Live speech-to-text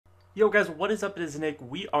Yo guys, what is up? It is Nick.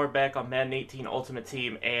 We are back on Madden 18 Ultimate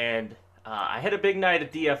Team, and I had a big night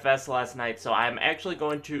at DFS last night, so I'm actually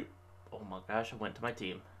going to... Oh my gosh, I went to my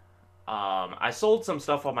team. I sold some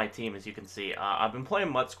stuff on my team, as you can see. I've been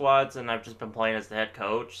playing MUT Squads, and I've just been playing as the head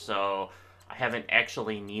coach, so I haven't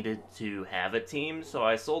actually needed to have a team, so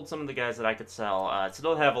I sold some of the guys that I could sell.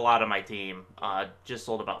 Still have a lot on my team. Just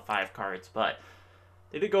sold about 5 cards, but...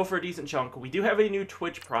 They did go for a decent chunk. We do have a new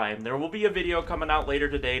Twitch Prime. There will be a video coming out later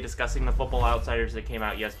today discussing the Football Outsiders that came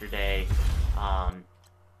out yesterday.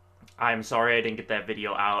 I'm sorry I didn't get that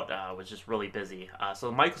video out. I was just really busy.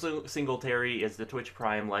 So Michael Singletary is the Twitch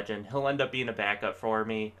Prime legend. He'll end up being a backup for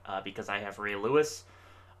me because I have Ray Lewis.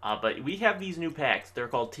 But we have these new packs. They're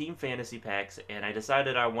called Team Fantasy Packs, and I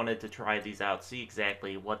decided I wanted to try these out, see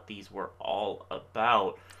exactly what these were all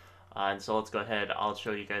about. And so let's go ahead. I'll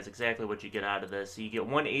show you guys exactly what you get out of this. So you get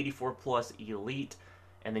 184 plus Elite,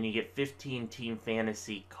 and then you get 15 Team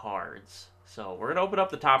Fantasy cards. So we're gonna open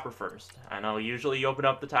up the topper first. I know usually you open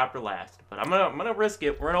up the topper last, but I'm gonna risk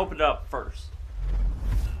it. We're gonna open it up first.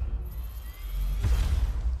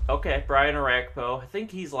 Okay, Brian Arakpo. I think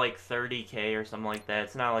he's like 30k or something like that.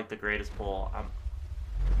 It's not like the greatest pull.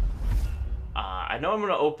 I know I'm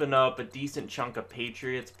going to open up a decent chunk of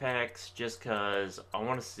Patriots packs just because I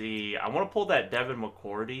want to see... I want to pull that Devin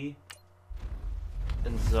McCourty.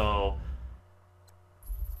 And so...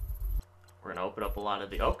 We're going to open up a lot of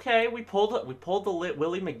the... Okay, we pulled the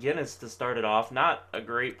Willie McGinnis to start it off. Not a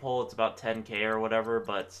great pull. It's about 10k or whatever,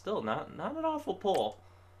 but still not an awful pull.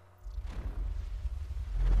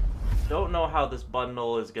 Don't know how this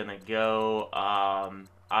bundle is going to go.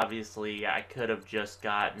 Obviously, I could have just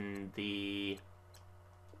gotten the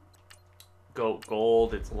GOAT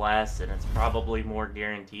Gold. It's less, and it's probably more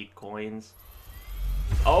guaranteed coins.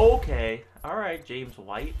 Okay. Alright, James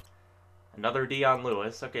White. Another Dion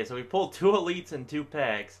Lewis. Okay, so we pulled 2 Elites and 2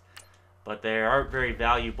 packs, but they aren't very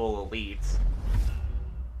valuable Elites.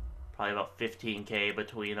 Probably about 15k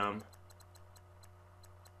between them.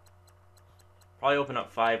 Probably open up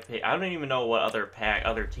 5 packs. I don't even know what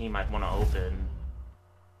other team I'd want to open.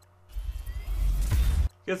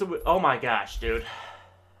 Oh my gosh, dude.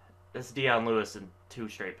 This is Dion Lewis in 2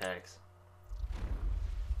 straight packs.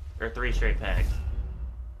 Or 3 straight packs.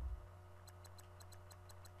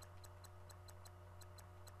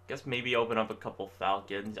 Guess maybe open up a couple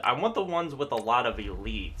Falcons. I want the ones with a lot of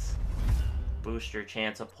Elites. Boost your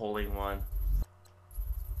chance of pulling one.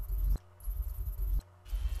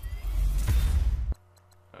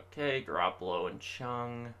 Okay, Garoppolo and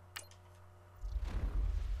Chung.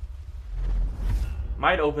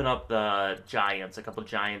 Might open up the Giants, a couple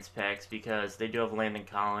Giants packs, because they do have Landon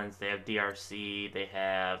Collins, they have DRC, they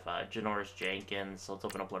have Janoris Jenkins, so let's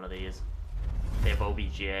open up one of these. They have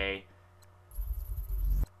OBJ.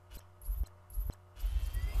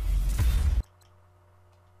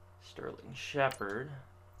 Sterling Shepard.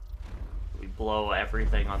 We blow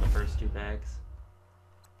everything on the first 2 packs.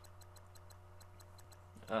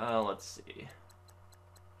 Let's see.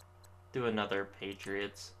 Do another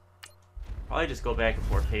Patriots. Probably just go back and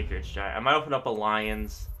forth Patriots Giant. I might open up a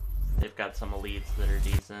Lions. They've got some Elites that are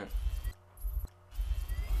decent.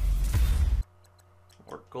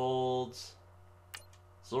 More Golds.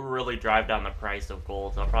 This will really drive down the price of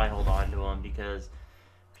Golds. I'll probably hold on to them because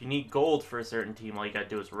if you need Gold for a certain team, all you gotta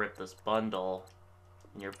do is rip this bundle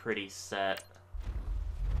and you're pretty set.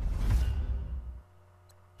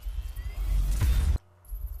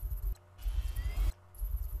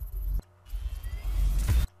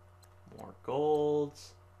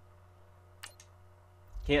 Golds.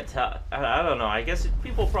 Can't tell. I don't know. I guess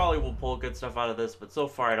people probably will pull good stuff out of this, but so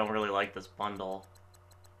far I don't really like this bundle.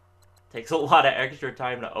 Takes a lot of extra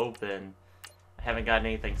time to open. I haven't gotten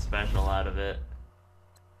anything special out of it.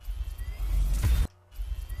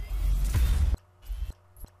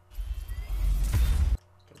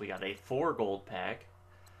 We got a 4 gold pack.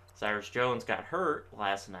 Cyrus Jones got hurt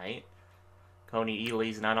last night. Coney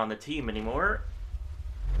Ely's not on the team anymore.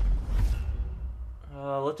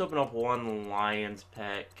 Let's open up 1 Lions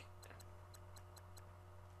pack.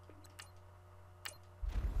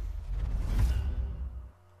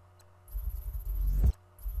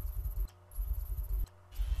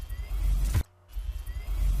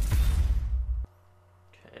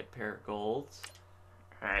 Okay, pair of golds.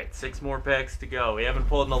 Alright, 6 more packs to go. We haven't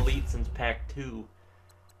pulled an Elite since pack 2.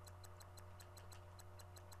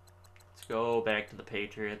 Let's go back to the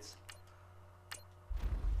Patriots.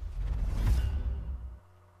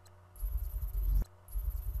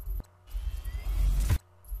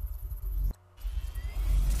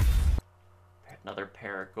 Another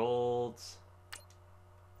pair of golds.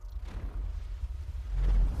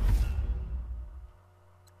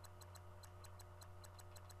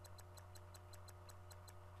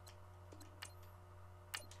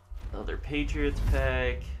 Another Patriots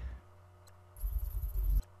pack.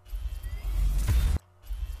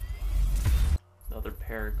 Another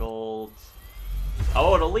pair of golds.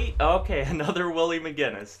 Oh, an elite. Okay, another Willie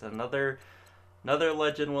McGinnis. Another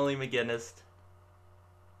legend Willie McGinnis.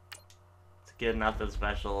 It's good, nothing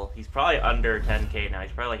special. He's probably under 10K now.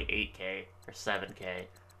 He's probably like 8K or 7K.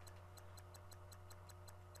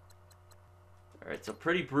 Alright, so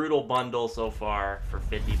pretty brutal bundle so far for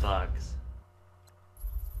 50 bucks.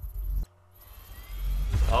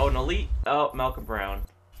 Oh, an elite. Oh, Malcolm Brown.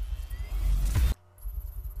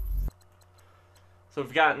 So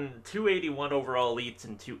we've gotten 281 overall elites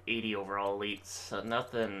and 280 overall elites. So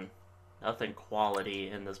nothing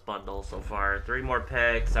quality in this bundle so far. 3 more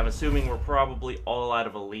packs. I'm assuming we're probably all out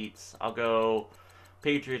of elites. I'll go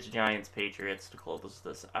Patriots, Giants, Patriots to close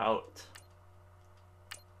this out.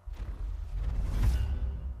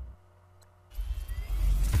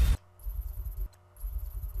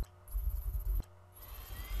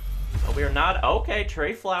 Oh, we are not. Okay,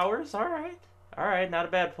 Trey Flowers. All right, not a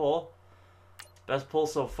bad pull. Best pull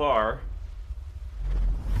so far.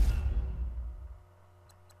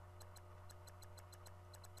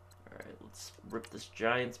 Alright, let's rip this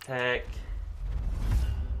Giants pack.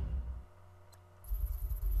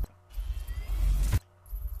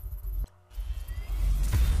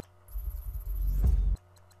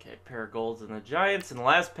 Okay, pair of golds in the Giants. And the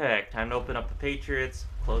last pack. Time to open up the Patriots.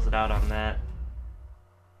 Close it out on that.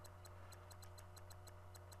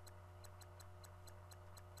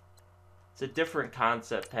 It's a different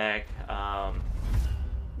concept pack.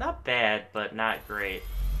 Not bad, but not great.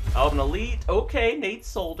 Oh, an elite. Okay, Nate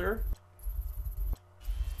Solder.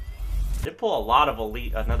 Did pull a lot of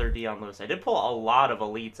elite. Another Dion Lewis. I did pull a lot of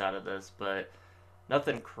elites out of this, but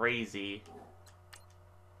nothing crazy.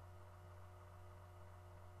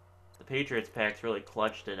 The Patriots packs really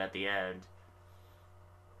clutched it at the end.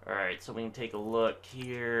 Alright, so we can take a look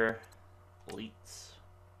here. Elites.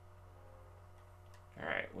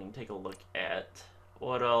 Alright, we can take a look at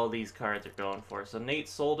what all these cards are going for. So Nate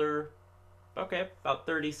Solder, okay, about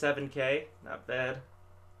 37K, not bad.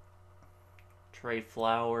 Trey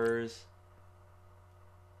Flowers.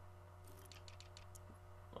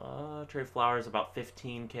 Trey Flowers about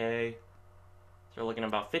 15K. So we're looking at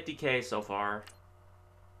about 50K so far.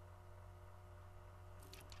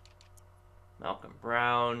 Malcolm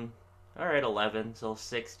Brown, alright, 11, so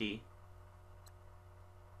 60.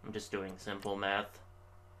 I'm just doing simple math.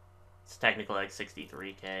 It's technically like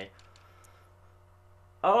 63K.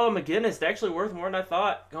 Oh, McGinnis, actually worth more than I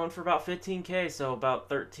thought. Going for about 15K, so about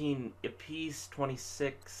 13 apiece,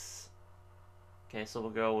 26. Okay, so we'll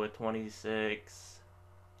go with 26.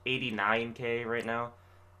 89K right now.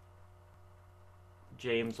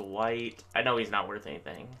 James White. I know he's not worth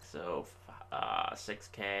anything, so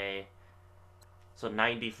 6K. So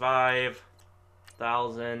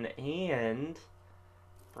 95,000. And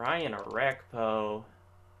Brian Arakpo,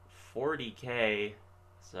 40K,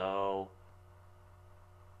 so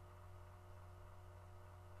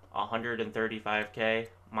 135K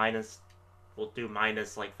minus. We'll do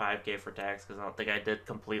minus like 5K for tax because I don't think I did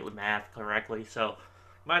completely math correctly. So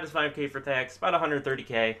minus 5K for tax, about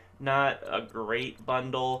 130K. Not a great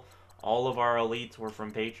bundle. All of our elites were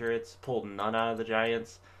from Patriots. Pulled none out of the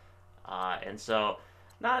Giants, and so.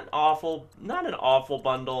 Not an awful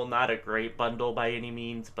bundle, not a great bundle by any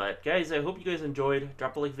means, but guys, I hope you guys enjoyed.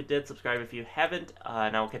 Drop a like if you did, subscribe if you haven't,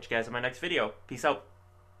 and I will catch you guys in my next video. Peace out.